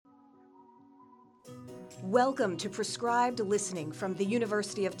Welcome to Prescribed Listening from the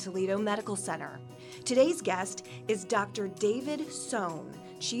University of Toledo Medical Center. Today's guest is Dr. David Sohn,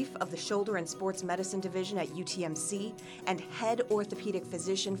 Chief of the Shoulder and Sports Medicine Division at UTMC and Head Orthopedic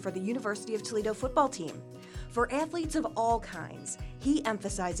Physician for the University of Toledo football team. For athletes of all kinds, he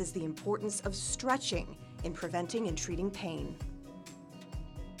emphasizes the importance of stretching in preventing and treating pain.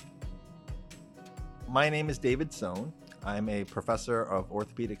 My name is David Sohn. I'm a professor of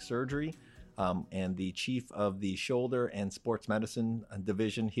orthopedic surgery and the chief of the shoulder and sports medicine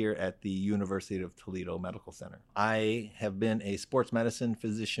division here at the University of Toledo Medical Center. I have been a sports medicine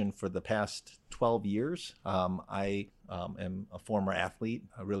physician for the past 12 years. I am a former athlete.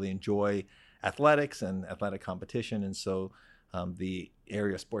 I really enjoy athletics and athletic competition. And so the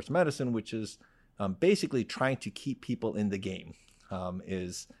area of sports medicine, which is basically trying to keep people in the game,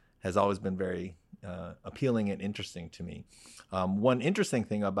 has always been very appealing and interesting to me. One interesting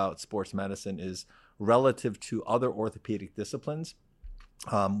thing about sports medicine is relative to other orthopedic disciplines,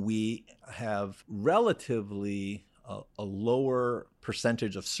 we have relatively a lower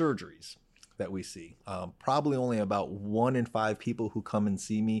percentage of surgeries that we see. Probably only about 1 in 5 people who come and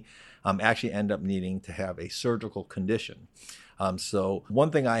see me actually end up needing to have a surgical condition. So one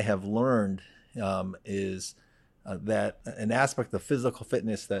thing I have learned is that an aspect of physical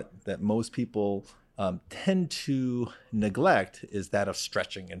fitness that most people tend to neglect is that of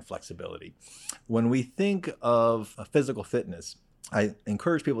stretching and flexibility. When we think of physical fitness, I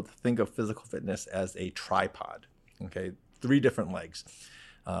encourage people to think of physical fitness as a tripod, okay? 3 different legs.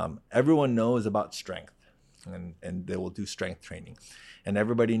 Everyone knows about strength, and they will do strength training. And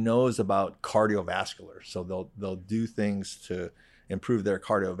everybody knows about cardiovascular, so they'll do things to improve their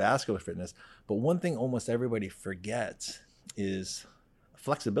cardiovascular fitness. But one thing almost everybody forgets is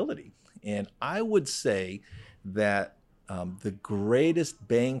flexibility. And I would say that the greatest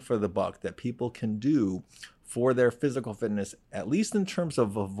bang for the buck that people can do for their physical fitness, at least in terms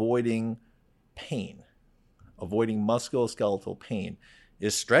of avoiding pain, avoiding musculoskeletal pain,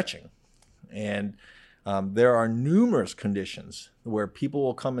 is stretching. And there are numerous conditions where people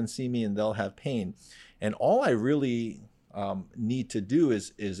will come and see me and they'll have pain. And all I really need to do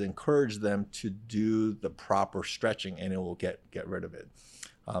is encourage them to do the proper stretching, and it will get rid of it.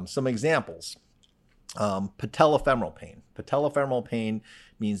 Some examples: patellofemoral pain. Patellofemoral pain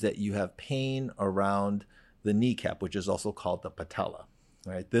means that you have pain around the kneecap, which is also called the patella.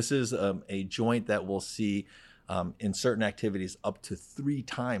 Right? This is a joint that we'll see in certain activities up to 3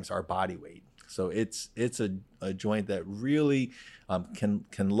 times our body weight. So it's a joint that really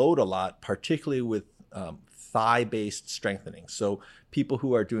can load a lot, particularly with thigh-based strengthening. So people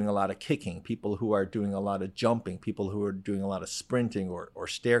who are doing a lot of kicking, people who are doing a lot of jumping, people who are doing a lot of sprinting or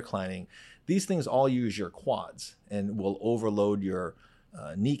stair climbing, these things all use your quads and will overload your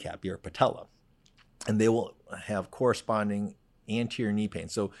kneecap, your patella. And they will have corresponding anterior knee pain.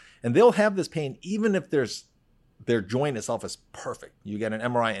 So, and they'll have this pain even if their joint itself is perfect. You get an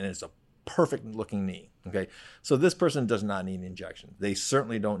MRI and it's a perfect looking knee. Okay. So this person does not need injection. They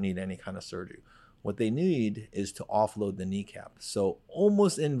certainly don't need any kind of surgery. What they need is to offload the kneecap. So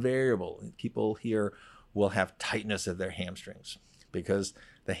almost invariable, people here will have tightness of their hamstrings because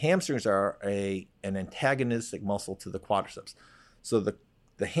the hamstrings are an antagonistic muscle to the quadriceps. So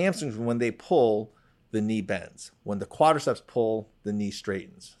the hamstrings, when they pull, the knee bends. When the quadriceps pull, the knee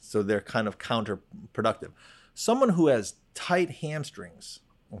straightens. So they're kind of counterproductive. Someone who has tight hamstrings,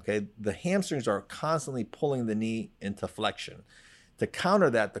 okay, the hamstrings are constantly pulling the knee into flexion. To counter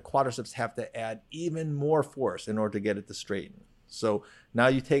that, the quadriceps have to add even more force in order to get it to straighten. So now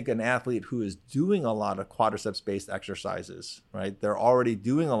you take an athlete who is doing a lot of quadriceps-based exercises, right? They're already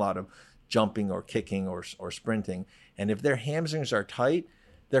doing a lot of jumping or kicking or sprinting. And if their hamstrings are tight,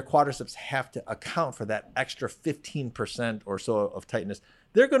 their quadriceps have to account for that extra 15% or so of tightness.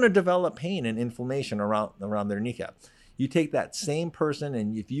 They're going to develop pain and inflammation around their kneecap. You take that same person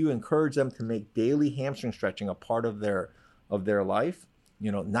and if you encourage them to make daily hamstring stretching a part of their life,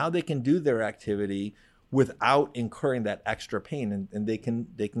 now they can do their activity without incurring that extra pain, and they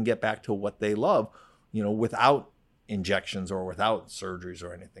can get back to what they love, without injections or without surgeries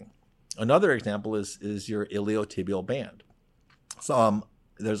or anything. Another example is your iliotibial band. So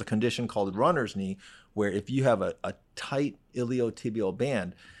there's a condition called runner's knee where if you have a tight iliotibial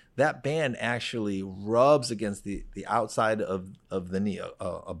band, that band actually rubs against the outside of the knee,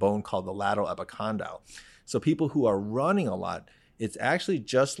 a bone called the lateral epicondyle. So people who are running a lot, it's actually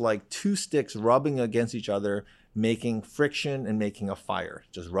just like 2 sticks rubbing against each other, making friction and making a fire,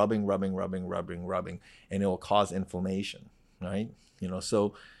 just rubbing, and it will cause inflammation, right?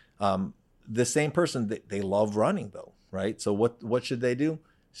 So the same person, they love running though, right? So what should they do?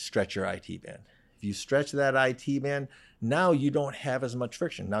 Stretch your IT band. If you stretch that IT band, now you don't have as much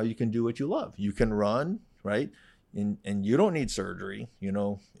friction. Now you can do what you love. You can run, right? And you don't need surgery.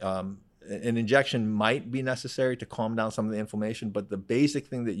 An injection might be necessary to calm down some of the inflammation, but the basic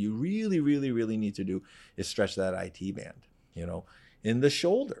thing that you really, really, really need to do is stretch that IT band, in the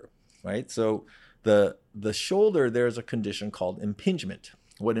shoulder, right? So the shoulder, there's a condition called impingement.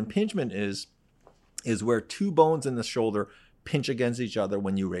 What impingement is where two bones in the shoulder pinch against each other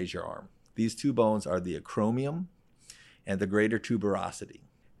when you raise your arm. These two bones are the acromion and the greater tuberosity.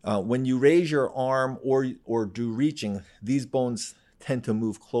 When you raise your arm or do reaching, these bones tend to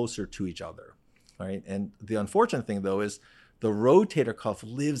move closer to each other, right? And the unfortunate thing, though, is the rotator cuff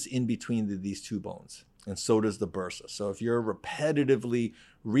lives in between these two bones, and so does the bursa. So if you're repetitively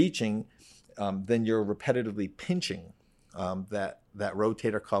reaching, then you're repetitively pinching that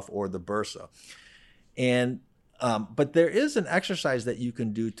rotator cuff or the bursa. And but there is an exercise that you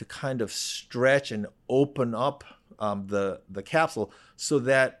can do to kind of stretch and open up the capsule so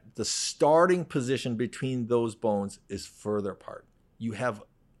that the starting position between those bones is further apart. You have,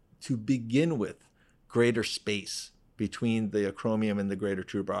 to begin with, greater space between the acromion and the greater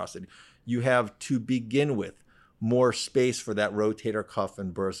tuberosity. You have, to begin with, more space for that rotator cuff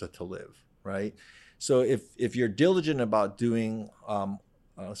and bursa to live, right? So if you're diligent about doing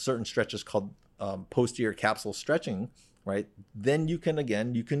certain stretches called posterior capsule stretching, right, then you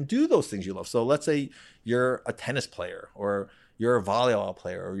can do those things you love. So let's say you're a tennis player, or you're a volleyball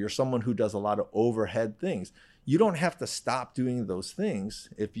player, or you're someone who does a lot of overhead things. You don't have to stop doing those things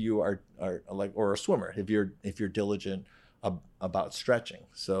if you are like, or a swimmer, if you're diligent about stretching.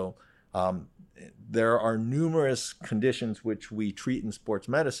 So there are numerous conditions which we treat in sports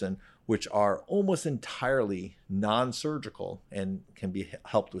medicine, which are almost entirely non-surgical and can be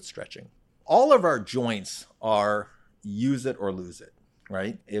helped with stretching. All of our joints are use it or lose it,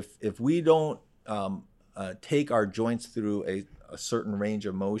 right? If we don't take our joints through a certain range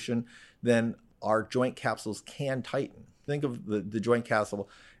of motion, then our joint capsules can tighten. Think of the joint capsule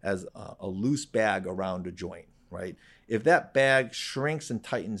as a loose bag around a joint, right? If that bag shrinks and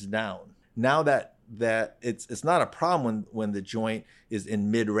tightens down, now that it's not a problem when the joint is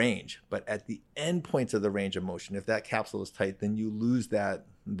in mid-range, but at the end points of the range of motion, if that capsule is tight, then you lose that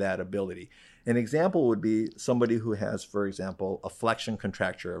ability. An example would be somebody who has, for example, a flexion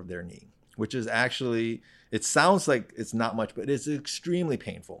contracture of their knee, which is actually, it sounds like it's not much, but it's extremely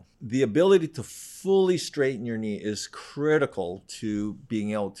painful. The ability to fully straighten your knee is critical to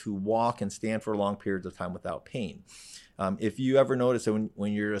being able to walk and stand for long periods of time without pain. If you ever notice that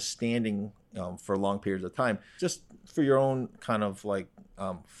when you're just standing for long periods of time, just for your own kind of like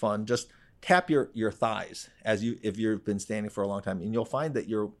fun, just tap your thighs if you've been standing for a long time, and you'll find that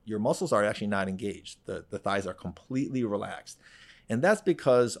your muscles are actually not engaged. The thighs are completely relaxed. And that's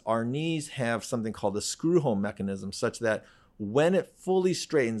because our knees have something called the screw home mechanism, such that when it fully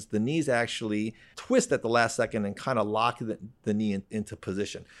straightens, the knees actually twist at the last second and kind of lock the knee into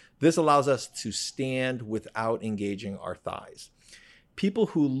position. This allows us to stand without engaging our thighs. People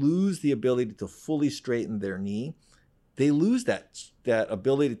who lose the ability to fully straighten their knee, they lose that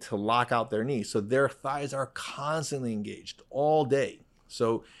ability to lock out their knee. So their thighs are constantly engaged all day.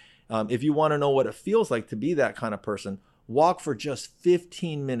 So if you want to know what it feels like to be that kind of person, walk for just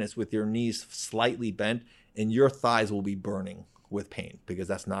 15 minutes with your knees slightly bent, and your thighs will be burning with pain, because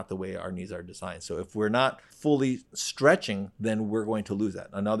that's not the way our knees are designed. So if we're not fully stretching, then we're going to lose that.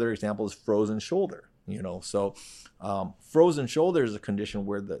 Another example is frozen shoulder. So frozen shoulder is a condition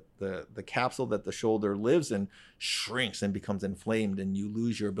where the capsule that the shoulder lives in shrinks and becomes inflamed, and you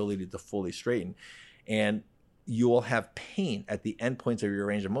lose your ability to fully straighten. And you will have pain at the endpoints of your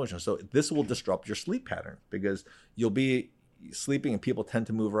range of motion. So this will disrupt your sleep pattern, because you'll be sleeping and people tend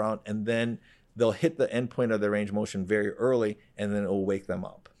to move around, and then they'll hit the endpoint of their range of motion very early, and then it will wake them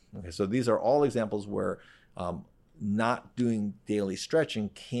up. Okay, so these are all examples where not doing daily stretching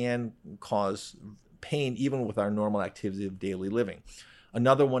can cause pain even with our normal activity of daily living.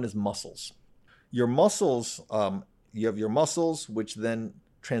 Another one is muscles. Your muscles, you have your muscles, which then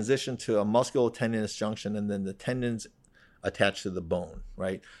transition to a musculotendinous junction, and then the tendons attached to the bone,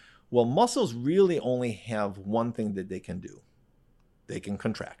 right? Well, muscles really only have one thing that they can do. They can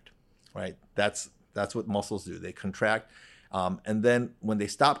contract, right? That's what muscles do. They contract, and then when they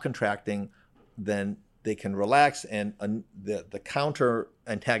stop contracting, then they can relax, and the counter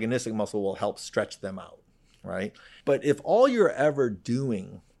antagonistic muscle will help stretch them out, right? But if all you're ever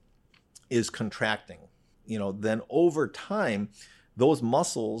doing is contracting, then over time, those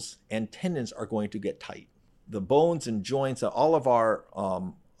muscles and tendons are going to get tight. The bones and joints, all of our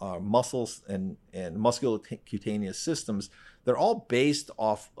muscles and musculocutaneous systems, they're all based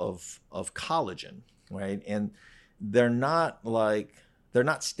off of collagen, right? And they're not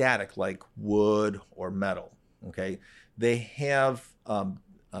static like wood or metal. Okay, they have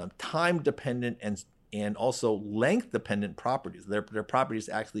time dependent and also length dependent properties. Their properties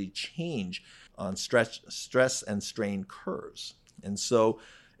actually change on stress and strain curves. And so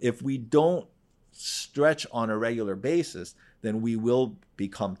if we don't stretch on a regular basis, then we will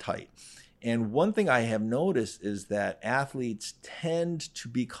become tight. And one thing I have noticed is that athletes tend to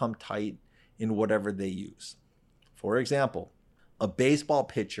become tight in whatever they use. For example, a baseball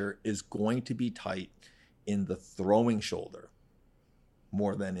pitcher is going to be tight in the throwing shoulder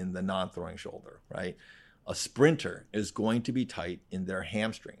more than in the non-throwing shoulder, right? A sprinter is going to be tight in their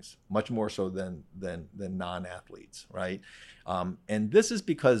hamstrings, much more so than non-athletes, right? And this is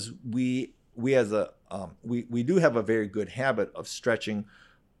because we do have a very good habit of stretching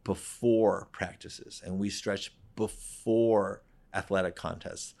before practices, and we stretch before athletic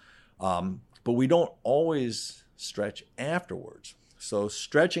contests, but we don't always stretch afterwards. So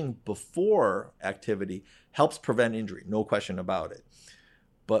stretching before activity helps prevent injury, no question about it.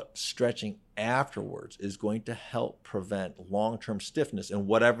 But stretching afterwards is going to help prevent long-term stiffness and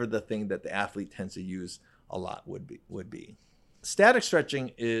whatever the thing that the athlete tends to use a lot would be. Static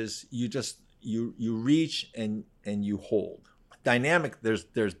stretching is you reach and you hold. Dynamic,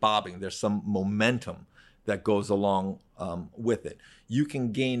 there's bobbing, there's some momentum that goes along with it. You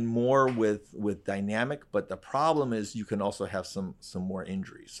can gain more with dynamic, but the problem is you can also have some more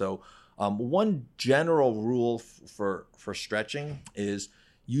injury. So one general rule for stretching is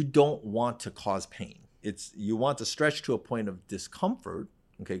you don't want to cause pain. You want to stretch to a point of discomfort,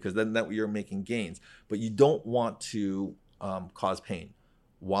 okay, because then that way you're making gains, but you don't want to cause pain.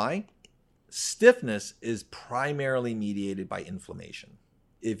 Why? Stiffness is primarily mediated by inflammation.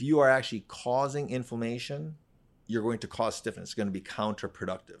 If you are actually causing inflammation, you're going to cause stiffness. It's going to be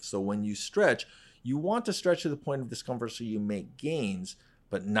counterproductive. So when you stretch, you want to stretch to the point of discomfort so you make gains,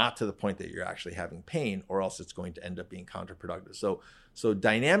 but not to the point that you're actually having pain, or else it's going to end up being counterproductive. So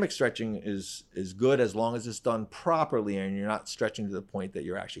dynamic stretching is good as long as it's done properly and you're not stretching to the point that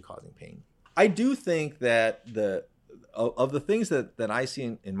you're actually causing pain. I do think that of the things that I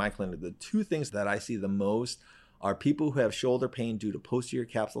see in my clinic, the two things that I see the most are people who have shoulder pain due to posterior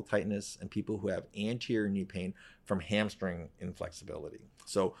capsule tightness and people who have anterior knee pain from hamstring inflexibility.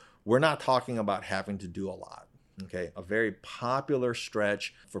 So we're not talking about having to do a lot. Okay, a very popular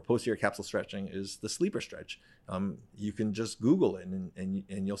stretch for posterior capsule stretching is the sleeper stretch. You can just Google it and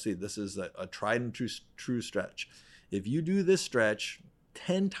you'll see this is a tried and true stretch. If you do this stretch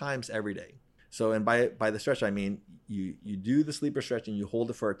 10 times every day, so and by the stretch I mean you do the sleeper stretch and you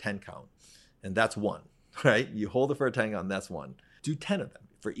hold it for a 10 count, and that's one, right? You hold it for a 10 count, and that's one. Do 10 of them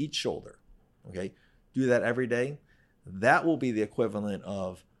for each shoulder. Okay, do that every day. That will be the equivalent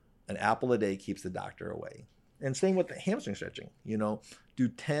of an apple a day keeps the doctor away. And same with the hamstring stretching, do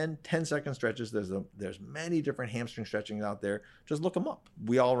 10-second stretches. There's many different hamstring stretching out there. Just look them up.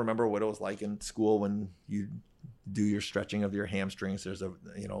 We all remember what it was like in school when you do your stretching of your hamstrings. There's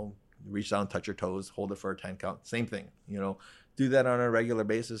reach down, touch your toes, hold it for a 10 count. Same thing, do that on a regular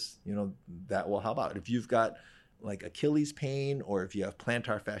basis. That will help out. If you've got like Achilles pain or if you have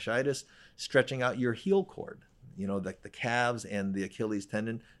plantar fasciitis, stretching out your heel cord, like the calves and the Achilles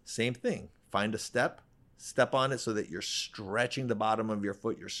tendon, same thing. Find a step on it so that you're stretching the bottom of your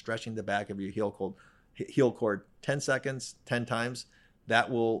foot, you're stretching the back of your heel cord 10 seconds, 10 times. That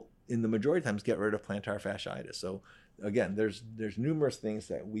will, in the majority of times, get rid of plantar fasciitis. So again, there's numerous things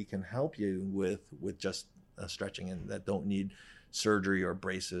that we can help you with just stretching and that don't need surgery or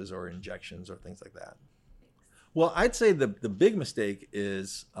braces or injections or things like that. Well, I'd say the big mistake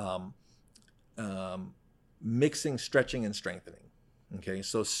is mixing stretching and strengthening. Okay,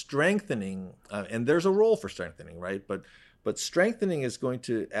 so strengthening, and there's a role for strengthening, right? But strengthening is going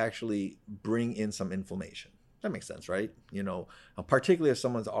to actually bring in some inflammation. That makes sense, right? Particularly if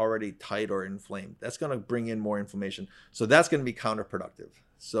someone's already tight or inflamed, that's going to bring in more inflammation. So that's going to be counterproductive.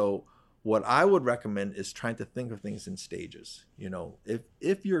 So what I would recommend is trying to think of things in stages.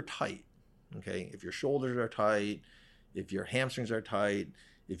 If you're tight, okay, if your shoulders are tight, if your hamstrings are tight,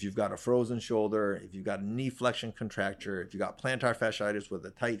 if you've got a frozen shoulder, if you've got a knee flexion contracture, if you've got plantar fasciitis with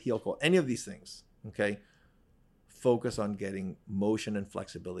a tight heel cord, any of these things, okay, focus on getting motion and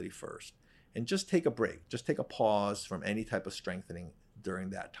flexibility first. And just take a break. Just take a pause from any type of strengthening during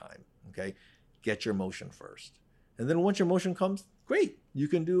that time, okay? Get your motion first. And then once your motion comes, great. You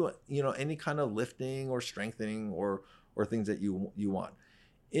can do, any kind of lifting or strengthening or things that you want.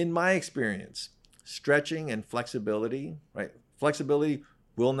 In my experience, stretching and flexibility, right? Flexibility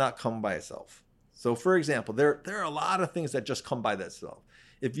will not come by itself. So for example, there are a lot of things that just come by themselves.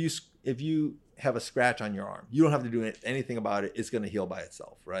 If you have a scratch on your arm, you don't have to do anything about it. It's going to heal by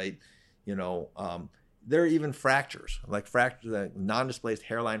itself, right? There are even fractures, like non-displaced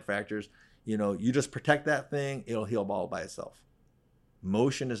hairline fractures. You just protect that thing, it'll heal all by itself.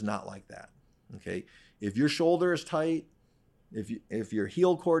 Motion is not like that. Okay, if your shoulder is tight, if your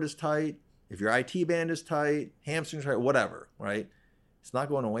heel cord is tight, if your IT band is tight, hamstrings tight, whatever, right? It's not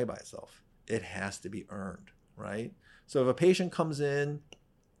going away by itself. It has to be earned, right? So if a patient comes in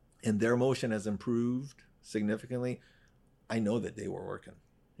and their motion has improved significantly, I know that they were working.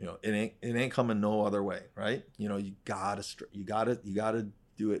 It ain't coming no other way, right? You gotta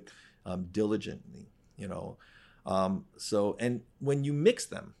do it diligently. So, and when you mix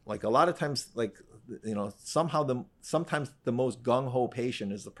them, like a lot of times, sometimes the most gung-ho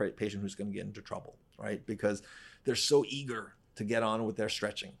patient is the patient who's going to get into trouble, right? Because they're so eager to get on with their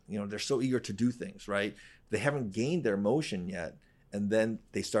stretching. They're so eager to do things, right? They haven't gained their motion yet. And then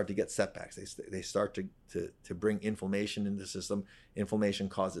they start to get setbacks. They start to bring inflammation in the system. Inflammation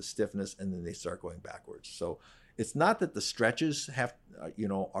causes stiffness, and then they start going backwards. So it's not that the stretches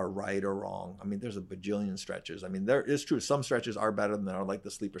are right or wrong. I mean, there's a bajillion stretches. I mean, there is true. Some stretches are better than are, like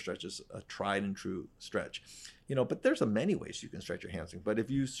the sleeper stretches, a tried and true stretch. But there's many ways you can stretch your hamstring. But if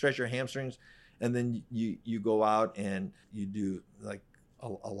you stretch your hamstrings and then you go out and you do like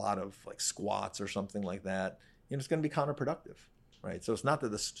a lot of like squats or something like that, it's going to be counterproductive. Right. So it's not that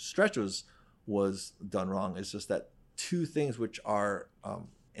the stretch was done wrong. It's just that two things which are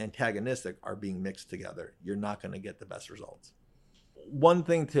antagonistic are being mixed together. You're not going to get the best results. One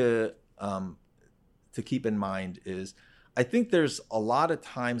thing to keep in mind is I think there's a lot of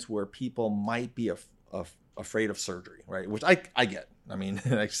times where people might be afraid of surgery, right? Which I get. I mean,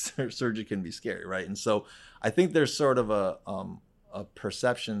 surgery can be scary, right? And so I think there's sort of a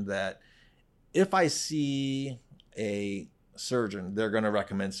perception that if I see a surgeon, they're going to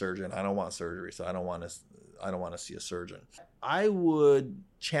recommend surgeon. I don't want surgery, so I don't want to see a surgeon. I would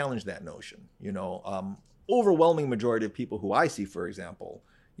challenge that notion. Overwhelming majority of people who I see, for example,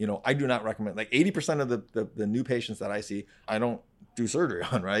 I do not recommend. Like 80% of the new patients that I see, I don't do surgery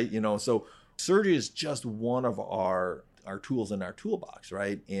on, right? So surgery is just one of our tools in our toolbox,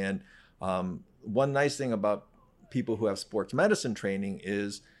 right? And one nice thing about people who have sports medicine training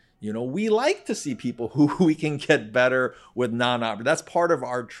is we like to see people who we can get better with non-operative. That's part of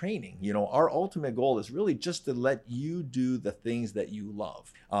our training. Our ultimate goal is really just to let you do the things that you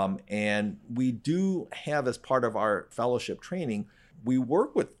love. And we do have, as part of our fellowship training, we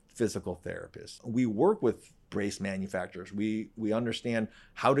work with physical therapists. We work with brace manufacturers. We understand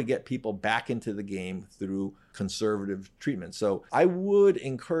how to get people back into the game through conservative treatment. So I would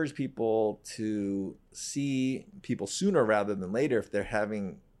encourage people to see people sooner rather than later if they're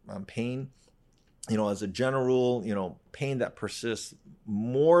having pain. As a general rule, pain that persists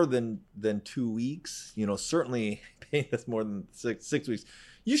more than 2 weeks, certainly pain that's more than six weeks,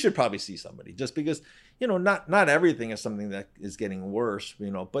 you should probably see somebody, just because, not everything is something that is getting worse,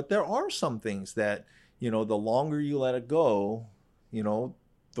 but there are some things that, the longer you let it go,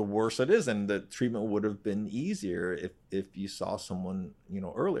 the worse it is. And the treatment would have been easier if you saw someone,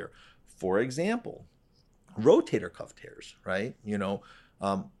 earlier. For example, rotator cuff tears, right?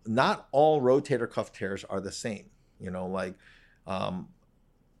 Not all rotator cuff tears are the same. The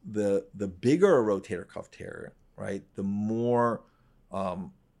bigger a rotator cuff tear, right, the more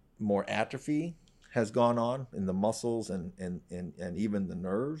atrophy has gone on in the muscles and even the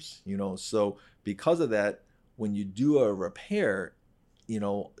nerves. So because of that, when you do a repair,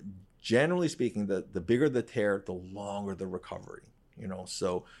 generally speaking, the bigger the tear, the longer the recovery.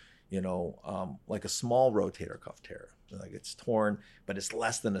 So like a small rotator cuff tear, like it's torn, but it's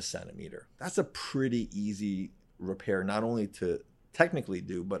less than a centimeter. That's a pretty easy repair, not only to technically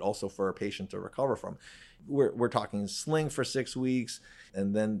do, but also for a patient to recover from. We're talking sling for 6 weeks,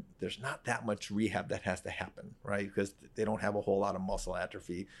 and then there's not that much rehab that has to happen, right? Because they don't have a whole lot of muscle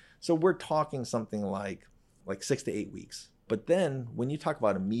atrophy. So we're talking something like 6 to 8 weeks. But then when you talk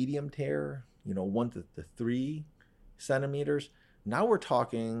about a medium tear, 1 to 3 centimeters, now we're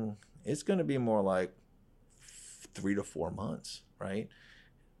talking, it's going to be more like 3 to 4 months, right?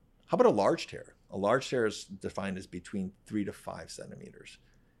 How about a large tear? A large tear is defined as between 3 to 5 centimeters.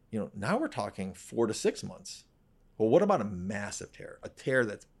 Now we're talking 4 to 6 months. Well, what about a massive tear? A tear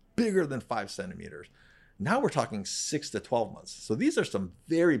that's bigger than 5 centimeters. Now we're talking 6 to 12 months. So these are some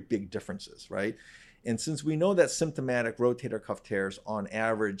very big differences, right? And since we know that symptomatic rotator cuff tears on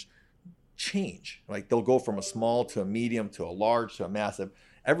average change, like they'll go from a small to a medium to a large to a massive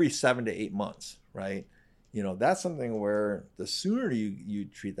every 7 to 8 months, right? That's something where the sooner you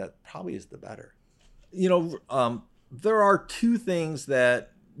treat that probably is the better. There are two things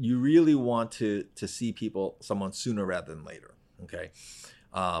that you really want to see someone sooner rather than later. Okay.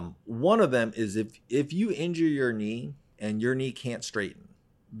 One of them is if you injure your knee and your knee can't straighten,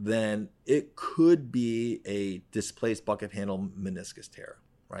 then it could be a displaced bucket handle meniscus tear,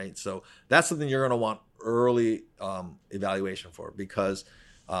 right? So that's something you're going to want early evaluation for, because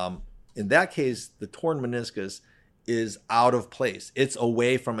in that case, the torn meniscus is out of place. It's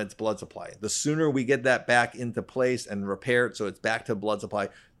away from its blood supply. The sooner we get that back into place and repair it so it's back to blood supply,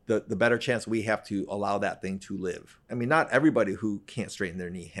 the better chance we have to allow that thing to live. I mean, not everybody who can't straighten their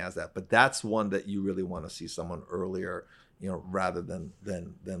knee has that, but that's one that you really want to see someone earlier, rather than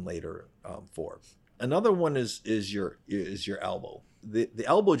later for. Another one is your elbow. The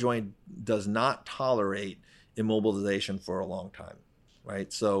elbow joint does not tolerate immobilization for a long time,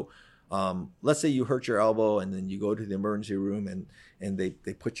 right? So let's say you hurt your elbow and then you go to the emergency room and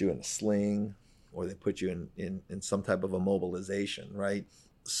they put you in a sling, or they put you in some type of immobilization, right?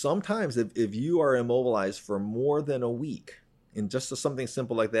 Sometimes if you are immobilized for more than a week in just something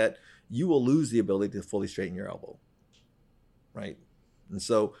simple like that, you will lose the ability to fully straighten your elbow, right? And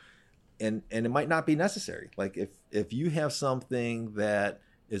so, and it might not be necessary. Like if you have something that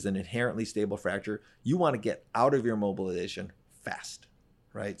is an inherently stable fracture, you want to get out of your immobilization fast,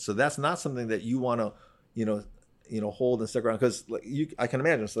 right? So that's not something that you want to, hold and stick around, because I can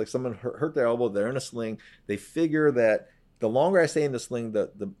imagine it's like someone hurt their elbow, they're in a sling, they figure that the longer I stay in the sling,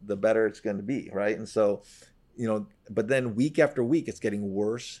 the better it's going to be, right? And so, but then week after week, it's getting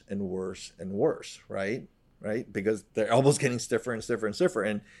worse and worse and worse, right? Right? Because their elbow's getting stiffer and stiffer and stiffer,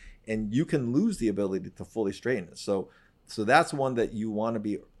 and you can lose the ability to fully straighten it. So that's one that you want to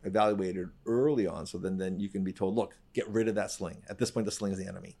be evaluated early on. So then you can be told, look, get rid of that sling. At this point, the sling is the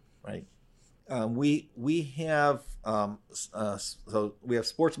enemy, right? We have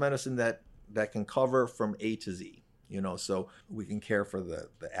sports medicine that can cover from A to Z. So we can care for the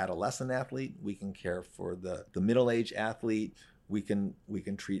adolescent athlete, we can care for the middle-aged athlete, we can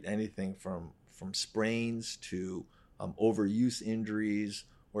treat anything from sprains to overuse injuries,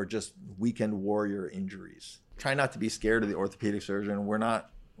 or just weekend warrior injuries. Try not to be scared of the orthopedic surgeon. We're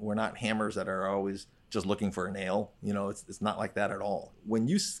not hammers that are always just looking for a nail. It's not like that at all. When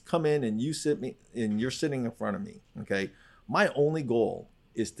you come in and you're sitting in front of me, okay, my only goal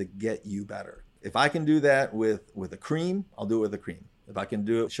is to get you better. If I can do that with a cream, I'll do it with a cream. If I can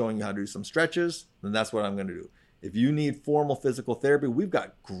do it showing you how to do some stretches, then that's what I'm going to do. If you need formal physical therapy, we've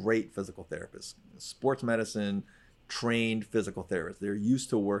got great physical therapists, sports medicine trained physical therapists. They're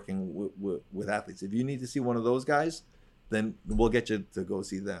used to working with athletes. If you need to see one of those guys, then we'll get you to go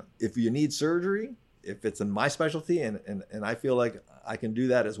see them. If you need surgery, if it's in my specialty and I feel like I can do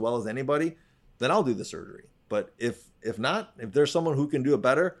that as well as anybody, then I'll do the surgery. But if not, if there's someone who can do it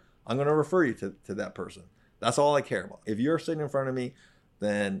better, I'm going to refer you to that person. That's all I care about. If you're sitting in front of me,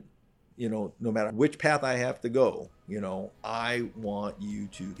 then, no matter which path I have to go, I want you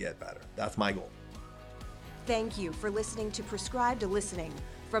to get better. That's my goal. Thank you for listening to Prescribed Listening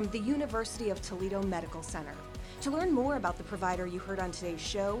from the University of Toledo Medical Center. To learn more about the provider you heard on today's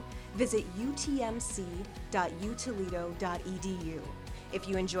show, visit utmc.utoledo.edu. If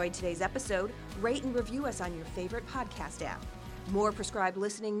you enjoyed today's episode, rate and review us on your favorite podcast app. More Prescribed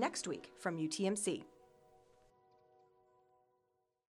Listening next week from UTMC.